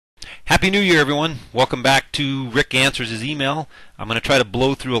Happy New Year, everyone. Welcome back to Rick Answers His Email. I'm going to try to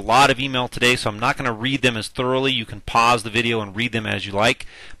blow through a lot of email today, so I'm not going to read them as thoroughly. You can pause the video and read them as you like,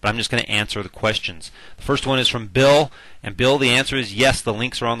 but I'm just going to answer the questions. The first one is from Bill, and Bill, the answer is yes, the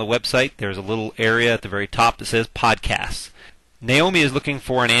links are on the website. There's a little area at the very top that says podcasts. Naomi is looking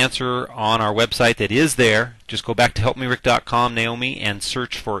for an answer on our website that is there. Just go back to helpmerick.com, Naomi, and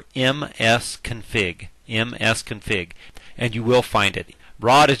search for msconfig, and you will find it.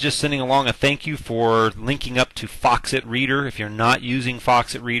 Rod is just sending along a thank you for linking up to Foxit Reader. If you're not using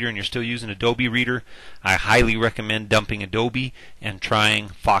Foxit Reader and you're still using Adobe Reader, I highly recommend dumping Adobe and trying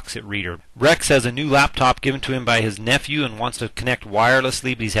Foxit Reader. Rex has a new laptop given to him by his nephew and wants to connect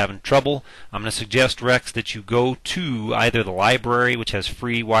wirelessly, but he's having trouble. I'm going to suggest, Rex, that you go to either the library, which has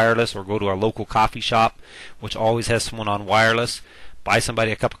free wireless, or go to our local coffee shop, which always has someone on wireless. Buy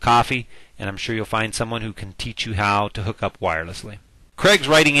somebody a cup of coffee, and I'm sure you'll find someone who can teach you how to hook up wirelessly. Craig's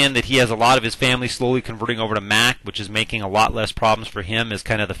writing in that he has a lot of his family slowly converting over to Mac, which is making a lot less problems for him as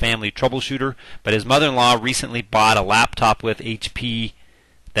kind of the family troubleshooter. But his mother-in-law recently bought a laptop with HP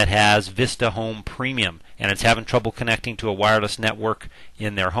that has Vista Home Premium, and it's having trouble connecting to a wireless network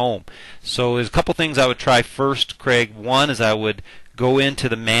in their home. So there's a couple things I would try first, Craig. One is I would go into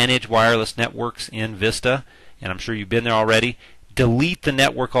the Manage Wireless Networks in Vista, and I'm sure you've been there already. Delete the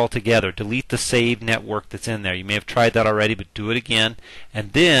network altogether. Delete the saved network that's in there. You may have tried that already, but do it again.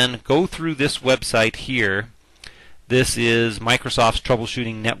 And then go through this website here. This is Microsoft's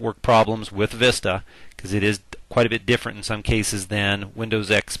troubleshooting network problems with Vista, because it is quite a bit different in some cases than Windows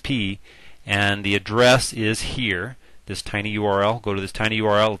XP. And the address is here, this tiny URL. Go to this tiny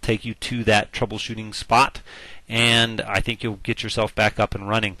URL. It'll take you to that troubleshooting spot, and I think you'll get yourself back up and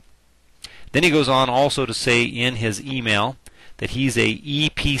running. Then he goes on also to say in his email that he's a Eee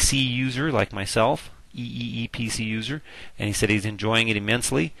PC user like myself, Eee PC user, and he said he's enjoying it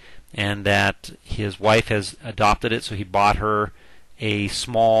immensely, and that his wife has adopted it, so he bought her a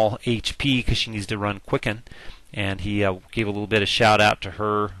small HP because she needs to run Quicken, and he gave a little bit of shout out to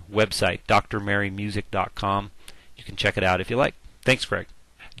her website, drmarymusic.com. You can check it out if you like. Thanks, Craig.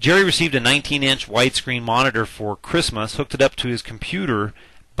 Jerry received a 19-inch widescreen monitor for Christmas, hooked it up to his computer,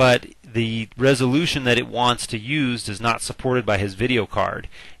 but the resolution that it wants to use is not supported by his video card.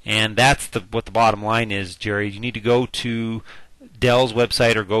 And that's what the bottom line is, Jerry. You need to go to Dell's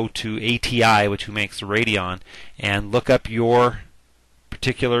website or go to ATI, which who makes the Radeon, and look up your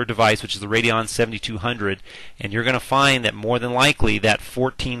particular device, which is the Radeon 7200, and you're going to find that more than likely that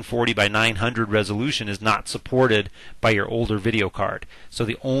 1440 by 900 resolution is not supported by your older video card. So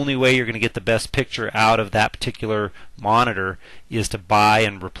the only way you're going to get the best picture out of that particular monitor is to buy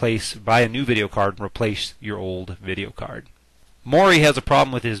a new video card and replace your old video card. Maury has a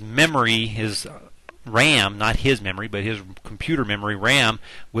problem with his memory, his RAM, not his memory, but his computer memory, RAM,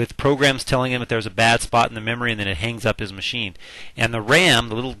 with programs telling him that there's a bad spot in the memory and then it hangs up his machine. And the RAM,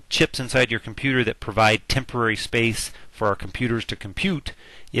 the little chips inside your computer that provide temporary space for our computers to compute,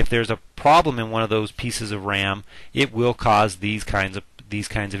 if there's a problem in one of those pieces of RAM, it will cause these kinds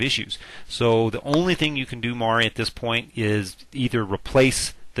of issues. So the only thing you can do, Maury, at this point is either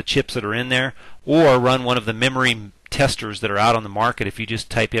replace the chips that are in there or run one of the memory testers that are out on the market. If you just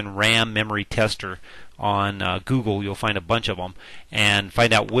type in RAM memory tester on Google, you'll find a bunch of them, and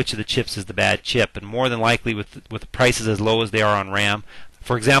find out which of the chips is the bad chip. And more than likely, with the prices as low as they are on RAM,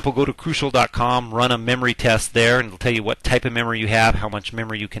 for example, go to crucial.com, run a memory test there, and it'll tell you what type of memory you have, how much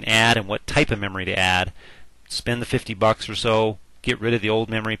memory you can add, and what type of memory to add. Spend the $50 or so, get rid of the old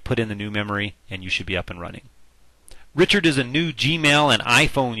memory, put in the new memory, and you should be up and running. Richard is a new Gmail and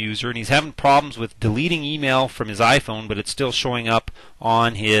iPhone user, and he's having problems with deleting email from his iPhone, but it's still showing up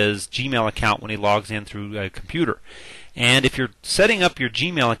on his Gmail account when he logs in through a computer. And if you're setting up your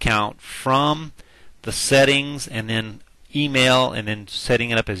Gmail account from the settings and then email and then setting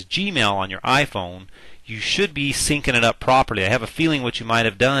it up as Gmail on your iPhone, you should be syncing it up properly. I have a feeling what you might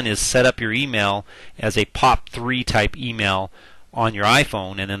have done is set up your email as a POP3 type email on your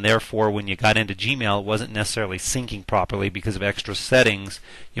iPhone, and then therefore when you got into Gmail it wasn't necessarily syncing properly because of extra settings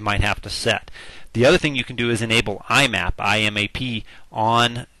you might have to set. The other thing you can do is enable IMAP, I-M-A-P,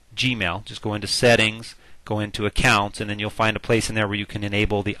 on Gmail. Just go into settings, go into accounts, and then you'll find a place in there where you can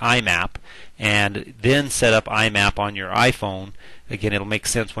enable the IMAP and then set up IMAP on your iPhone. Again, it'll make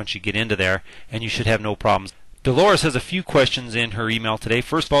sense once you get into there, and you should have no problems. Dolores has a few questions in her email today.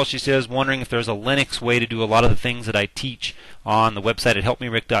 First of all, she says, wondering if there's a Linux way to do a lot of the things that I teach on the website at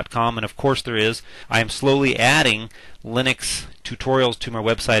helpmerick.com, and of course there is. I am slowly adding Linux tutorials to my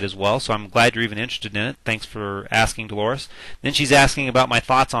website as well, so I'm glad you're even interested in it. Thanks for asking, Dolores. Then she's asking about my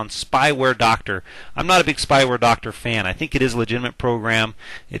thoughts on Spyware Doctor. I'm not a big Spyware Doctor fan. I think it is a legitimate program.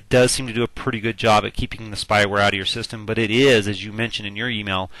 It does seem to do a pretty good job at keeping the spyware out of your system, but it is, as you mentioned in your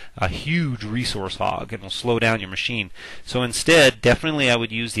email, a huge resource hog and will slow down your machine. So instead, definitely I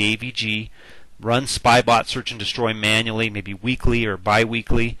would use the AVG, run Spybot Search and Destroy manually, maybe weekly or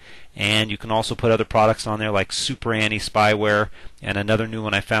bi-weekly, and you can also put other products on there like Super Anti-Spyware, and another new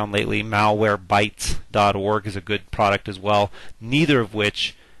one I found lately, malwarebytes.org, is a good product as well, neither of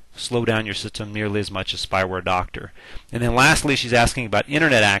which slow down your system nearly as much as Spyware Doctor. And then lastly, she's asking about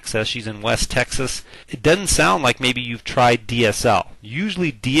internet access. She's in West Texas. It doesn't sound like maybe you've tried DSL.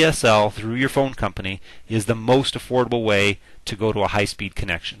 Usually DSL through your phone company is the most affordable way to go to a high-speed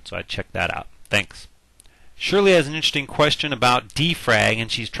connection, so I'd check that out. Thanks. Shirley has an interesting question about Defrag,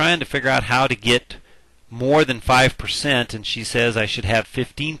 and she's trying to figure out how to get more than 5%, and she says I should have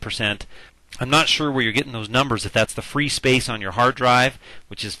 15%. I'm not sure where you're getting those numbers, if that's the free space on your hard drive,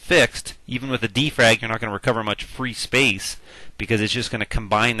 which is fixed. Even with a Defrag, you're not going to recover much free space because it's just going to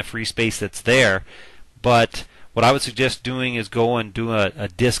combine the free space that's there. But what I would suggest doing is go and do a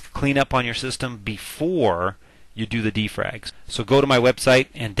disk cleanup on your system before you do the defrags. So go to my website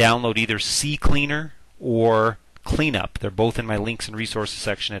and download either CCleaner or Cleanup. They're both in my links and resources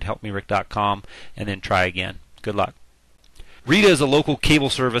section at helpmerick.com, and then try again. Good luck. Rita is a local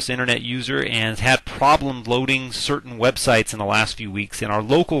cable service internet user and has had problem loading certain websites in the last few weeks. And our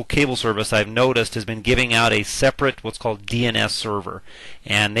local cable service, I've noticed, has been giving out a separate what's called DNS server.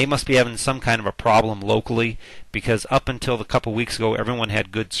 And they must be having some kind of a problem locally, because up until a couple weeks ago everyone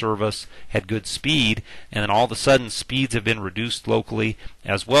had good service, had good speed, and then all of a sudden speeds have been reduced locally,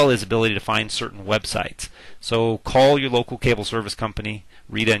 as well as ability to find certain websites. So call your local cable service company,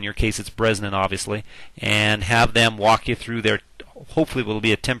 Rita, in your case it's Bresnan obviously, and have them walk you through their, hopefully will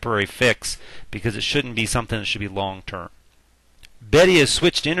be a temporary fix, because it shouldn't be something that should be long term. Betty has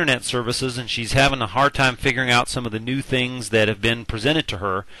switched internet services, and she's having a hard time figuring out some of the new things that have been presented to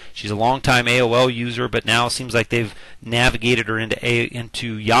her. She's a longtime AOL user, but now it seems like they've navigated her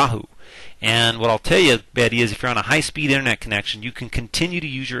into Yahoo. And what I'll tell you, Betty, is if you're on a high-speed internet connection, you can continue to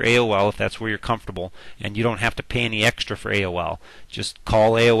use your AOL if that's where you're comfortable, and you don't have to pay any extra for AOL. Just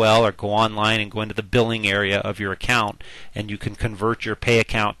call AOL or go online and go into the billing area of your account, and you can convert your pay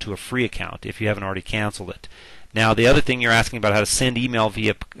account to a free account if you haven't already canceled it. Now, the other thing you're asking about, how to send email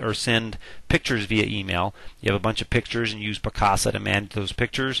via, or send pictures via email. You have a bunch of pictures and use Picasa to manage those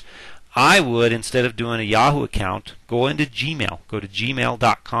pictures. I would, instead of doing a Yahoo account, go into Gmail. Go to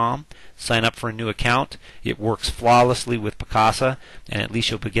gmail.com, sign up for a new account. It works flawlessly with Picasa, and at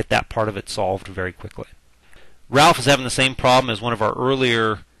least you'll get that part of it solved very quickly. Ralph is having the same problem as one of our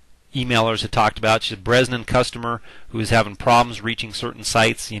earlier emailers had talked about. She's a Bresnan customer who is having problems reaching certain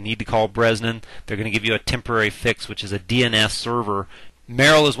sites. You need to call Bresnan. They're going to give you a temporary fix, which is a DNS server.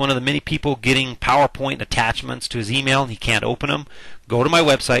 Merrill is one of the many people getting PowerPoint attachments to his email, and he can't open them. Go to my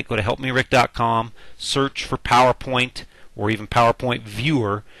website, go to helpmerick.com, search for PowerPoint or even PowerPoint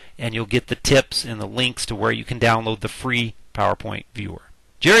Viewer, and you'll get the tips and the links to where you can download the free PowerPoint Viewer.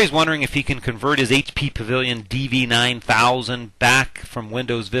 Jerry's wondering if he can convert his HP Pavilion DV9000 back from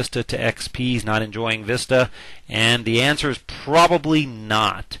Windows Vista to XP. He's not enjoying Vista, and the answer is probably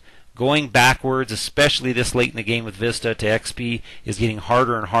not. Going backwards, especially this late in the game with Vista to XP, is getting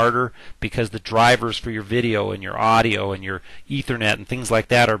harder and harder because the drivers for your video and your audio and your Ethernet and things like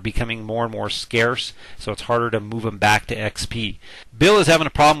that are becoming more and more scarce, so it's harder to move them back to XP. Bill is having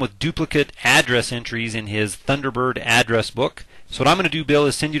a problem with duplicate address entries in his Thunderbird address book. So what I'm going to do, Bill,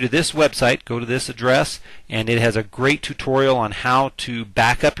 is send you to this website. Go to this address, and it has a great tutorial on how to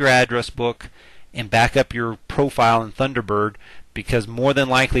back up your address book and back up your profile in Thunderbird, because more than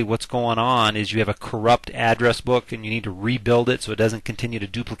likely what's going on is you have a corrupt address book and you need to rebuild it so it doesn't continue to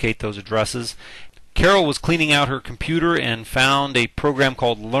duplicate those addresses. Carol was cleaning out her computer and found a program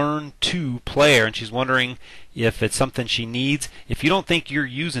called Learn2 Player, and she's wondering if it's something she needs. If you don't think you're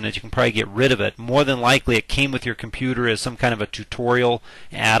using it, you can probably get rid of it. More than likely it came with your computer as some kind of a tutorial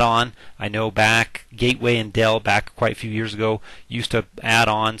add-on. I know back Gateway and Dell, back quite a few years ago, used to add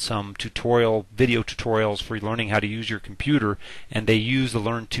on some video tutorials for learning how to use your computer, and they use the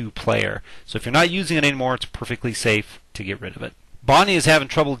Learn2 Player. So if you're not using it anymore, it's perfectly safe to get rid of it. Bonnie is having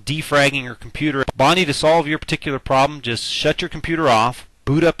trouble defragging her computer. Bonnie, to solve your particular problem, just shut your computer off,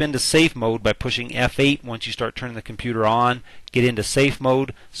 Boot up into safe mode by pushing F8 once you start turning the computer on. Get into safe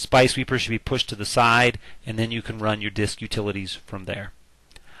mode. Spy Sweeper should be pushed to the side, and then you can run your disk utilities from there.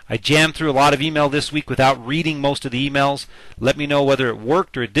 I jammed through a lot of email this week without reading most of the emails. Let me know whether it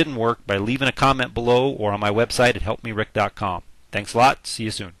worked or it didn't work by leaving a comment below or on my website at helpmerick.com. Thanks a lot. See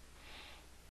you soon.